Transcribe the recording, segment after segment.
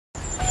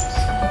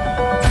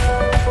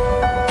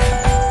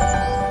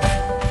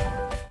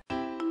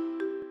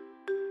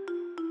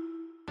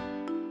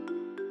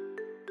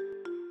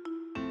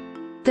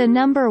The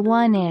number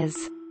 1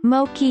 is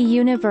Moukey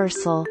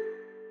Universal.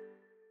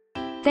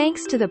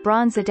 Thanks to the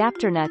bronze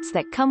adapter nuts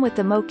that come with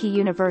the Moukey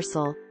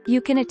Universal, you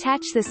can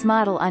attach this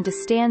model onto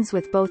stands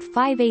with both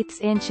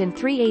 5/8 inch and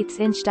 3/8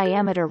 inch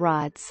diameter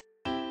rods.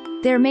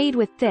 They're made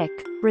with thick,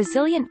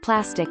 resilient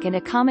plastic and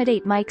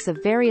accommodate mics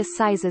of various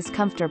sizes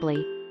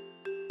comfortably.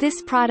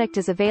 This product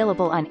is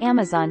available on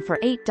Amazon for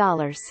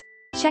 $8.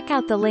 Check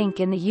out the link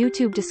in the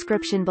YouTube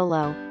description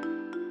below.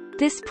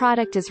 This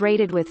product is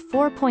rated with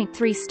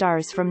 4.3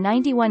 stars from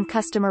 91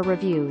 customer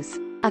reviews.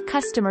 A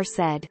customer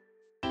said,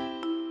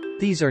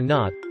 "These are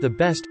not the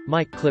best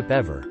mic clip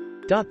ever.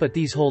 But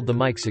these hold the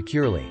mic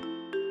securely.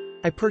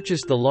 I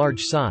purchased the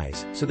large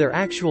size, so they're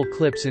actual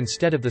clips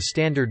instead of the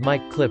standard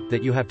mic clip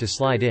that you have to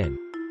slide in.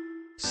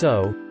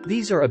 So,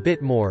 these are a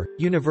bit more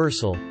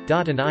universal,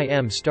 and I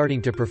am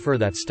starting to prefer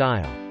that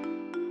style.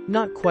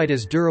 Not quite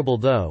as durable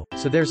though,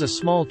 so there's a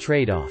small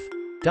trade-off.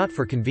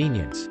 For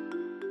convenience.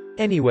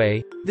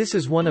 Anyway, this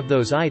is one of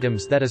those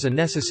items that is a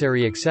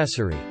necessary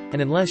accessory,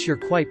 and unless you're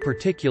quite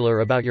particular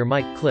about your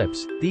mic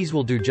clips, these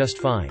will do just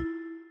fine."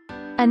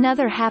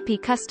 Another happy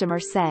customer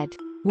said,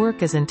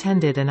 "Work as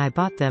intended and I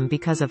bought them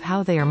because of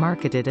how they are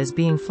marketed as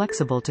being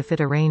flexible to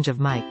fit a range of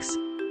mics.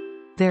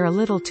 They're a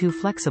little too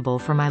flexible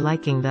for my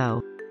liking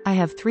though. I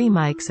have 3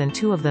 mics and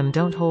 2 of them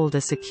don't hold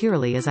as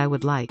securely as I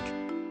would like.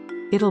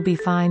 It'll be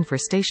fine for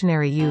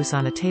stationary use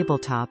on a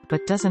tabletop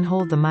but doesn't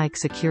hold the mic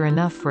secure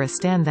enough for a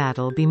stand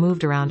that'll be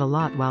moved around a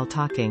lot while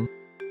talking."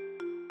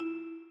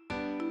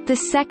 The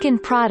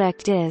second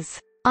product is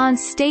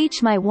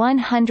OnStage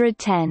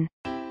My110.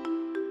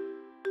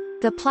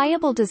 The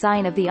pliable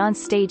design of the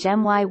OnStage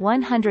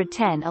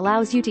My110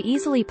 allows you to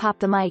easily pop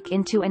the mic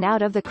into and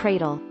out of the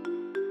cradle.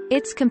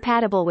 It's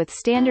compatible with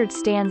standard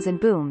stands and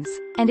booms,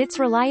 and its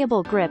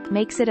reliable grip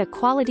makes it a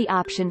quality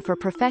option for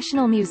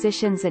professional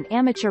musicians and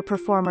amateur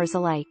performers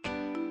alike.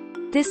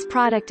 This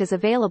product is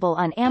available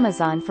on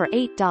Amazon for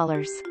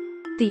 $8.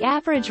 The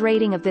average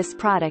rating of this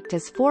product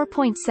is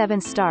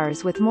 4.7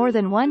 stars with more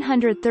than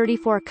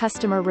 134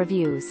 customer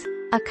reviews.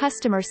 A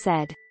customer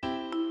said,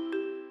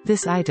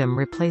 "This item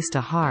replaced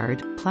a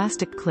hard,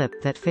 plastic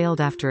clip that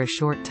failed after a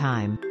short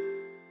time.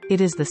 It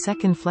is the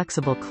second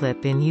flexible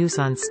clip in use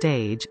on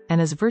stage,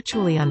 and is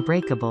virtually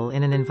unbreakable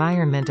in an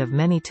environment of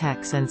many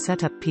techs and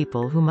setup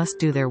people who must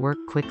do their work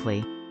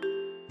quickly.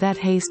 That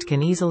haste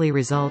can easily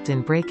result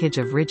in breakage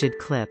of rigid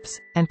clips,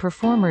 and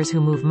performers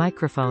who move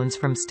microphones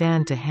from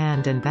stand to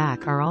hand and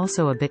back are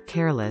also a bit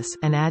careless,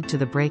 and add to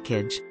the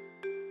breakage.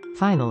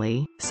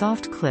 Finally,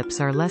 soft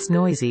clips are less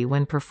noisy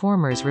when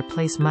performers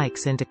replace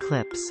mics into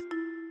clips.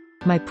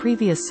 My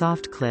previous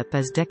soft clip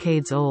is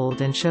decades old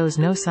and shows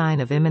no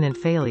sign of imminent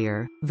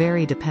failure,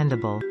 very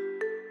dependable."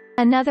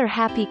 Another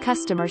happy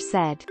customer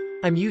said,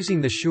 "I'm using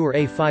the Shure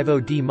A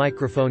 50D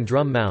microphone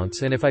drum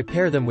mounts, and if I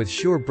pair them with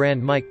Shure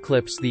brand mic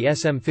clips, the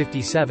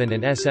SM57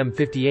 and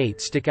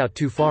SM58 stick out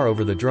too far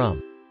over the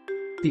drum.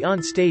 The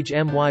OnStage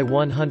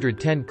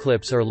My110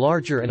 clips are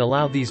larger and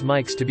allow these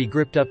mics to be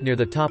gripped up near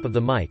the top of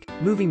the mic,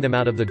 moving them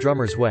out of the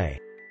drummer's way."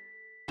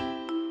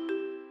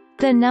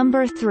 The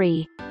number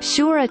 3.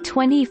 Shure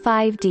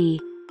A25D.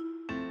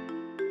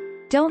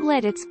 Don't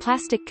let its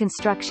plastic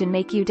construction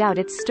make you doubt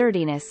its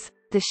sturdiness.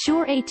 The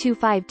Shure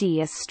A25D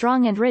is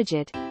strong and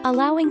rigid,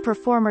 allowing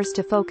performers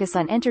to focus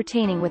on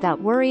entertaining without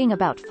worrying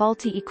about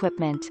faulty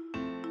equipment.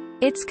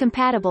 It's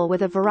compatible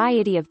with a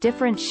variety of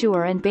different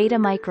Shure and Beta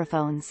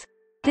microphones.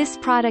 This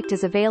product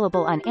is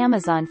available on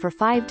Amazon for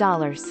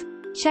 $5.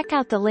 Check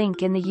out the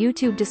link in the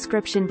YouTube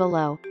description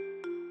below.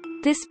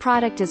 This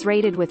product is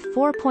rated with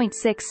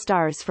 4.6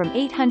 stars from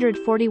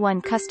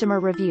 841 customer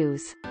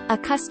reviews. A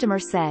customer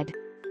said,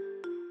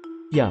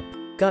 "Yup.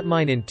 Got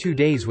mine in 2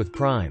 days with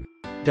Prime.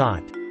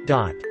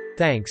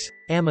 Thanks,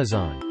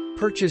 Amazon.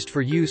 Purchased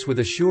for use with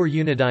a Shure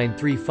Unidyne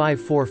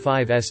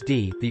 3545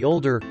 SD, the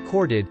older,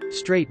 corded,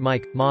 straight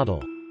mic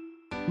model.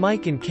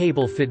 Mic and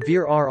cable fit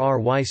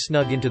very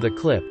snug into the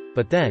clip,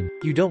 but then,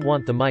 you don't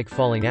want the mic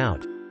falling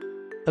out.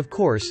 Of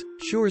course,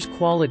 Shure's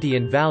quality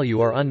and value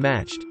are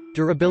unmatched.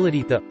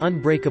 Durability, the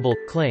unbreakable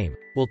claim,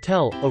 will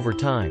tell over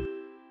time.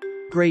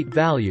 Great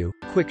value,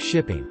 quick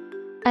shipping."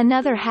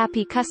 Another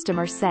happy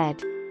customer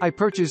said, "I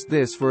purchased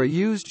this for a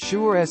used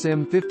Shure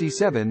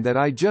SM57 that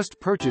I just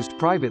purchased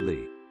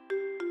privately.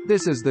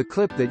 This is the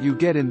clip that you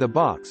get in the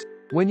box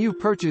when you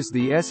purchase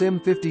the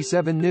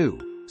SM57 new,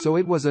 so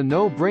it was a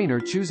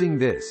no-brainer choosing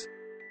this.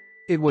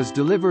 It was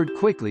delivered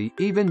quickly,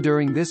 even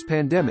during this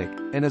pandemic,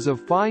 and is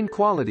of fine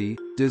quality,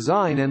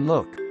 design and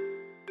look.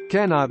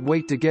 Cannot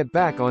wait to get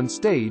back on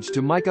stage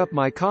to mic up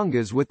my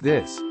congas with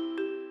this."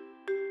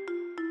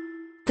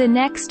 The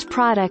next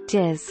product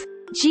is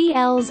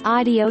Gls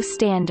Audio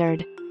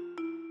Standard.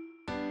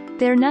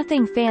 They're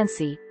nothing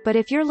fancy, but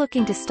if you're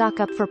looking to stock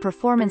up for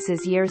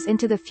performances years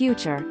into the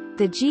future,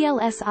 the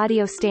Gls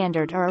Audio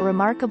Standard are a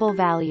remarkable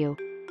value.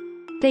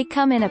 They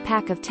come in a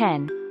pack of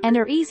 10, and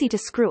are easy to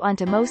screw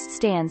onto most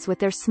stands with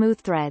their smooth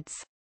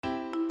threads.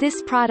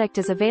 This product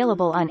is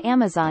available on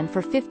Amazon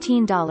for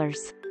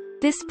 $15.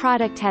 This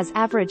product has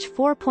average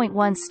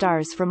 4.1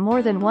 stars from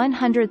more than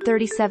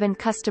 137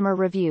 customer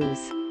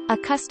reviews. a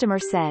customer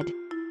said.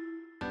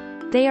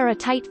 They are a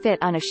tight fit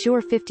on a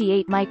Shure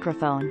 58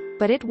 microphone,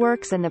 but it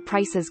works and the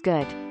price is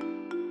good.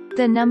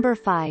 The number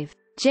 5.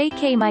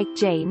 JK Mic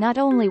J. Not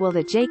only will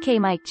the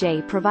JK Mic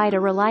J provide a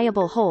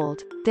reliable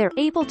hold, they're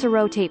able to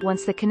rotate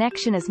once the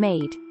connection is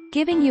made,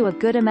 giving you a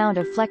good amount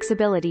of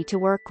flexibility to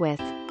work with.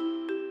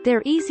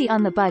 They're easy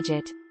on the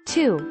budget,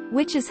 too,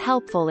 which is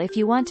helpful if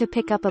you want to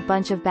pick up a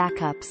bunch of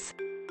backups.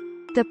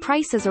 The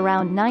price is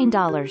around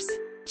 $9.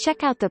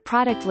 Check out the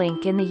product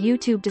link in the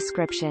YouTube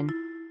description.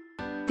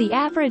 The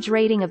average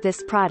rating of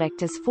this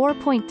product is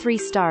 4.3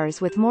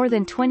 stars with more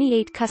than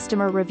 28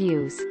 customer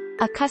reviews,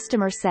 a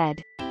customer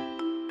said.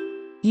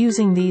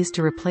 Using these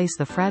to replace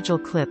the fragile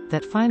clip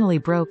that finally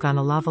broke on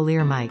a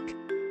lavalier mic.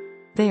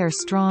 They are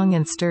strong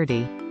and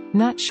sturdy.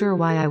 Not sure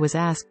why I was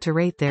asked to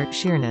rate their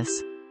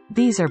sheerness.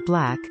 These are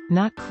black,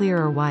 not clear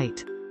or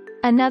white.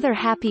 Another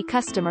happy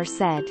customer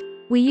said.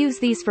 We use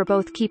these for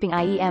both keeping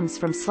IEMs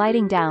from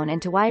sliding down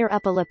and to wire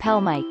up a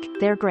lapel mic.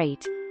 They're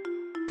great.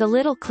 The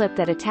little clip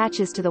that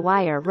attaches to the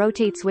wire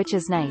rotates, which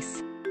is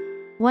nice.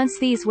 Once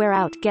these wear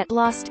out, get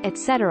lost,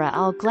 etc.,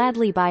 I'll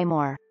gladly buy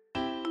more.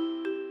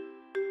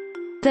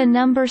 The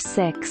number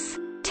 6.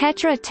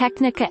 Tetra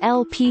Teknica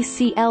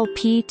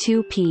Lpclp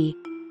 2P.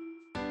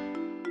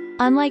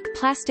 Unlike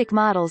plastic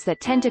models that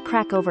tend to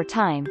crack over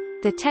time,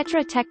 the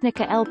Tetra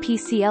Teknica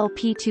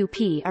Lpclp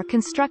 2P are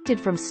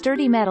constructed from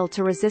sturdy metal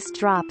to resist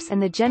drops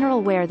and the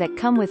general wear that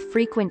come with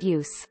frequent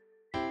use.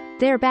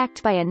 They're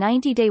backed by a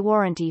 90-day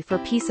warranty for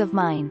peace of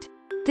mind.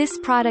 This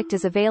product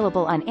is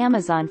available on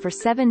Amazon for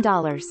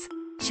 $7.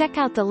 Check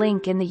out the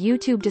link in the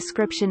YouTube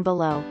description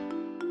below.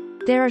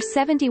 There are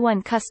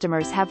 71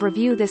 customers have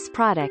reviewed this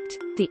product.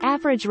 The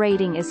average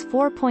rating is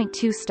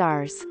 4.2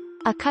 stars.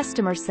 A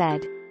customer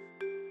said.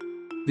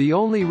 The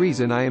only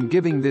reason I am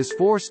giving this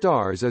 4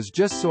 stars is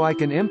just so I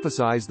can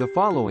emphasize the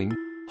following.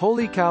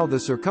 Holy cow, the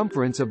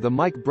circumference of the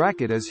mic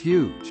bracket is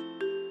huge.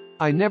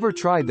 I never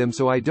tried them,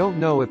 so I don't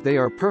know if they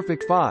are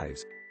perfect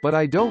 5s, but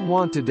I don't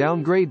want to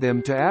downgrade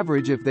them to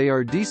average if they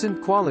are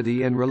decent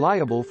quality and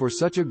reliable for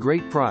such a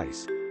great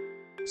price.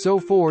 So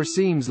 4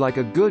 seems like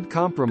a good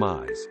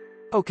compromise.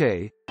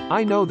 Okay,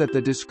 I know that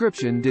the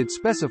description did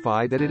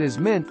specify that it is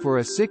meant for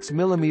a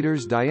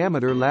 6mm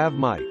diameter lav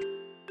mic.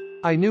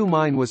 I knew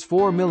mine was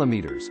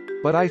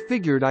 4mm, but I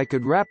figured I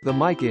could wrap the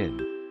mic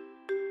in.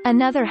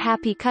 Another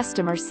happy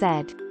customer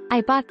said.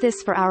 I bought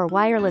this for our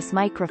wireless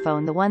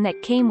microphone. The one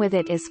that came with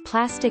it is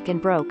plastic and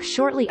broke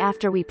shortly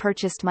after we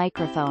purchased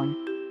microphone.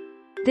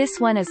 This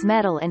one is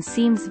metal and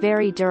seems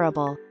very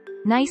durable.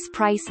 Nice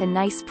price and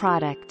nice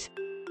product.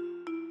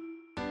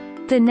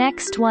 The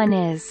next one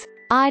is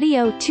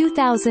Audio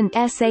 2000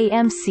 S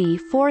Amc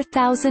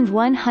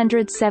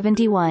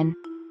 4171.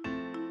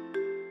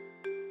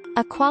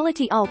 A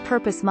quality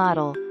all-purpose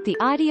model, the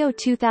Audio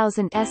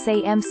 2000 S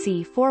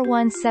Amc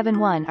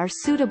 4171 are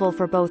suitable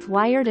for both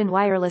wired and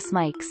wireless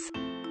mics.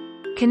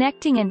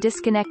 Connecting and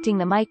disconnecting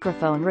the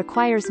microphone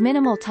requires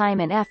minimal time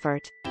and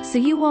effort, so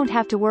you won't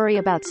have to worry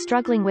about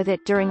struggling with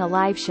it during a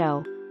live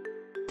show.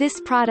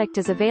 This product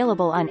is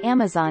available on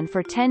Amazon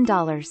for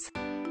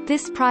 $10.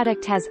 This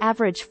product has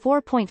average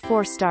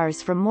 4.4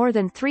 stars from more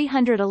than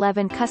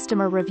 311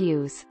 customer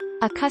reviews.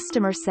 A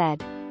customer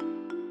said.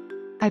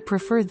 I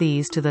prefer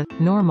these to the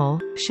normal,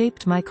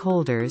 shaped mic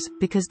holders,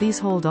 because these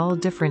hold all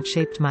different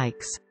shaped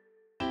mics.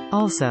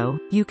 Also,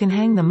 you can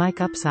hang the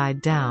mic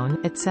upside down,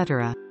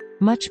 etc.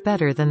 Much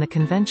better than the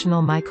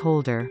conventional mic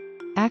holder.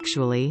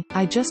 Actually,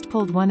 I just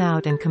pulled one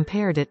out and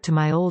compared it to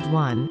my old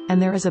one,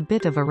 and there is a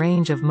bit of a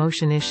range of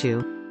motion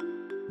issue.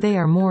 They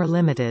are more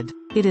limited.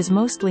 It is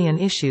mostly an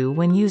issue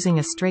when using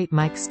a straight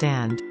mic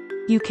stand.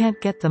 You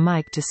can't get the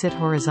mic to sit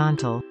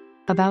horizontal.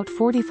 About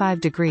 45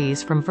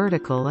 degrees from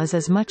vertical is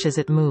as much as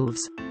it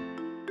moves.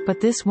 But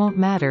this won't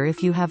matter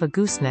if you have a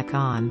gooseneck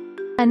on.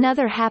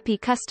 Another happy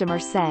customer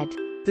said.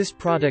 This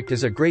product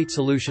is a great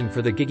solution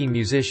for the gigging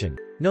musician.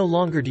 No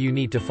longer do you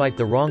need to fight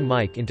the wrong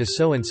mic into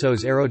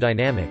so-and-so's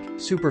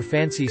aerodynamic, super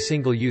fancy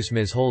single-use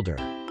Ms. holder.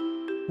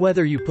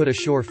 Whether you put a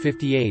Shure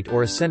 58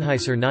 or a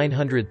Sennheiser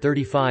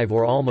 935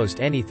 or almost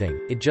anything,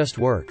 it just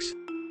works.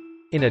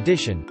 In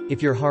addition,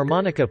 if your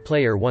harmonica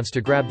player wants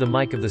to grab the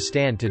mic of the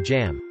stand to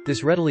jam,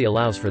 this readily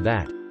allows for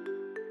that.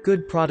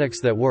 Good products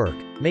that work,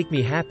 make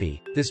me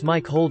happy. This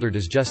mic holder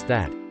does just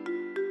that.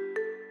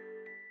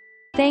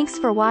 Thanks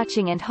for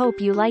watching and hope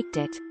you liked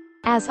it.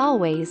 As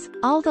always,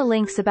 all the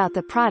links about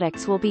the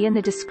products will be in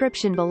the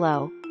description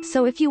below,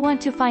 so if you want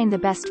to find the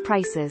best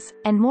prices,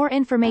 and more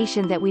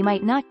information that we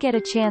might not get a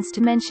chance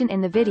to mention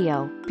in the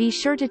video, be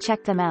sure to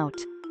check them out.